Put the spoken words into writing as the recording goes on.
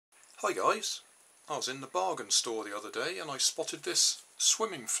Hi guys, I was in the bargain store the other day and I spotted this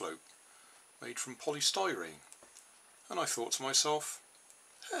swimming float made from polystyrene, and I thought to myself,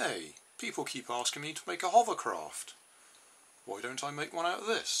 hey, people keep asking me to make a hovercraft, why don't I make one out of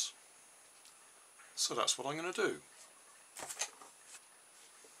this? So that's what I'm going to do.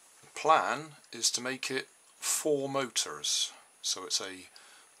 The plan is to make it 4 motors, so it's a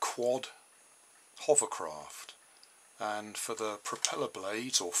quad hovercraft. And for the propeller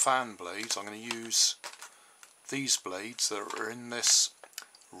blades or fan blades, I'm going to use these blades that are in this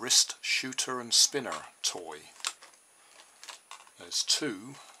wrist shooter and spinner toy. There's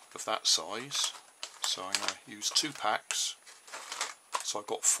 2 of that size, so I'm going to use 2 packs. So I've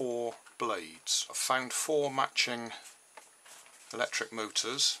got 4 blades. I've found 4 matching electric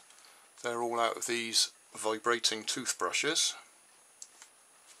motors. They're all out of these vibrating toothbrushes.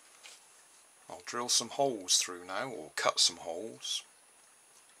 I'll drill some holes through now, or cut some holes,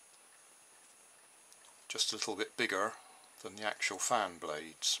 just a little bit bigger than the actual fan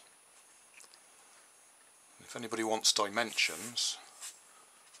blades. If anybody wants dimensions,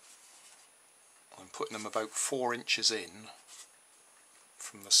 I'm putting them about 4 inches in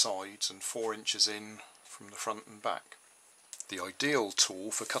from the sides and 4 inches in from the front and back. The ideal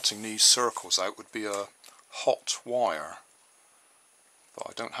tool for cutting these circles out would be a hot wire, but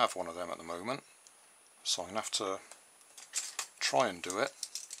I don't have one of them at the moment, so I'm going to have to try and do it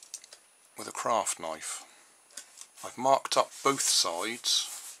with a craft knife. I've marked up both sides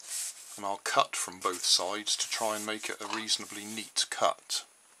and I'll cut from both sides to try and make it a reasonably neat cut.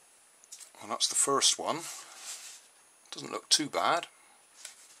 And that's the first one. Doesn't look too bad.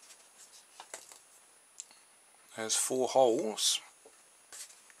 There's 4 holes.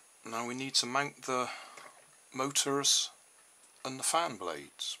 Now we need to mount the motors and the fan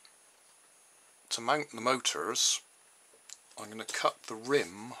blades. To mount the motors, I'm going to cut the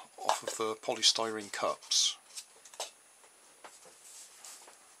rim off of the polystyrene cups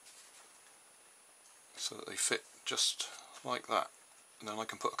so that they fit just like that, and then I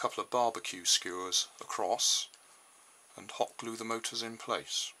can put a couple of barbecue skewers across and hot glue the motors in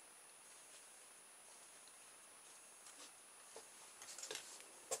place.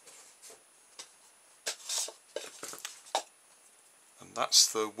 And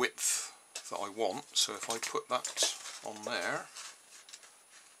that's the width that I want, so if I put that on there,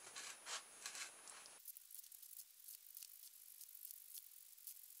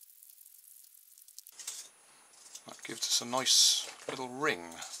 that gives us a nice little ring.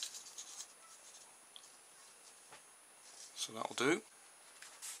 So that'll do.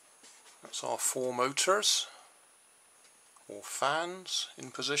 That's our 4 motors or fans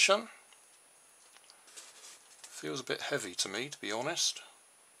in position. Feels a bit heavy to me, to be honest,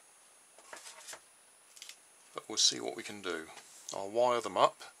 but we'll see what we can do. I'll wire them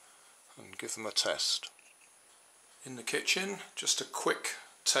up and give them a test. In the kitchen, just a quick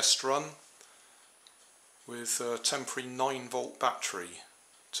test run with a temporary 9-volt battery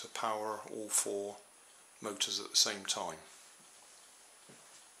to power all 4 motors at the same time.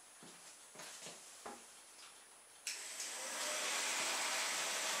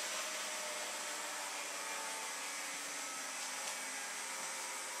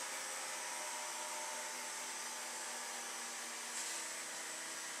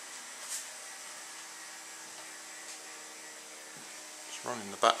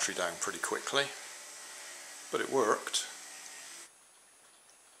 Running the battery down pretty quickly, but it worked.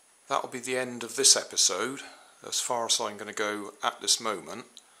 That'll be the end of this episode, as far as I'm going to go at this moment,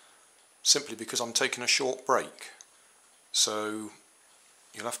 simply because I'm taking a short break. So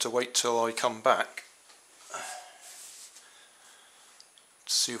you'll have to wait till I come back to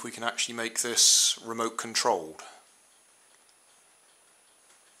see if we can actually make this remote controlled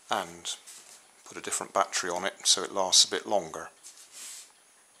and put a different battery on it so it lasts a bit longer.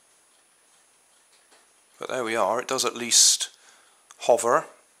 But there we are, it does at least hover,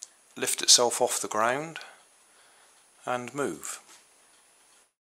 lift itself off the ground and move.